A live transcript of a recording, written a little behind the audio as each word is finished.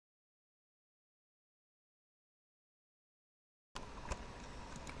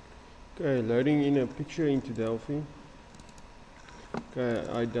Okay, loading in a picture into Delphi. Okay,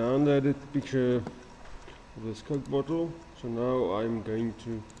 I downloaded a picture of this Coke bottle, so now I'm going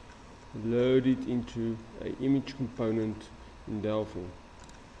to load it into an image component in Delphi.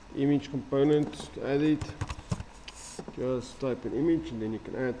 Image component, add it, just type an image and then you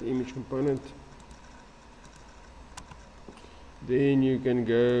can add the image component. Then you can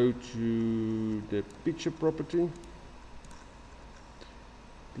go to the picture property,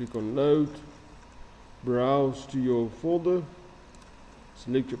 click on load, browse to your folder,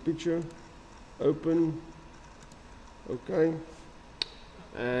 select your picture, open, okay,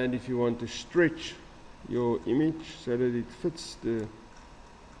 and if you want to stretch your image so that it fits the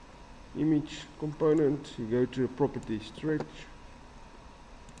image component, you go to the property stretch,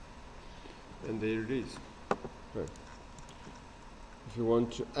 and there it is. Okay. If you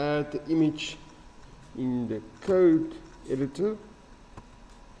want to add the image in the code editor,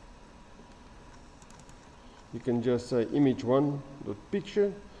 you can just say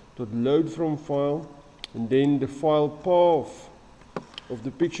image1.picture.load from file, and then the file path of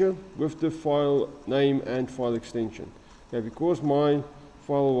the picture with the file name and file extension. Okay, because my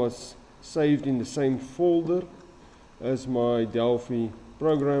file was saved in the same folder as my Delphi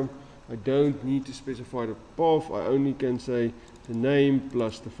program, I don't need to specify the path. I only can say the name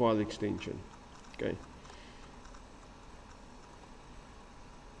plus the file extension. Okay.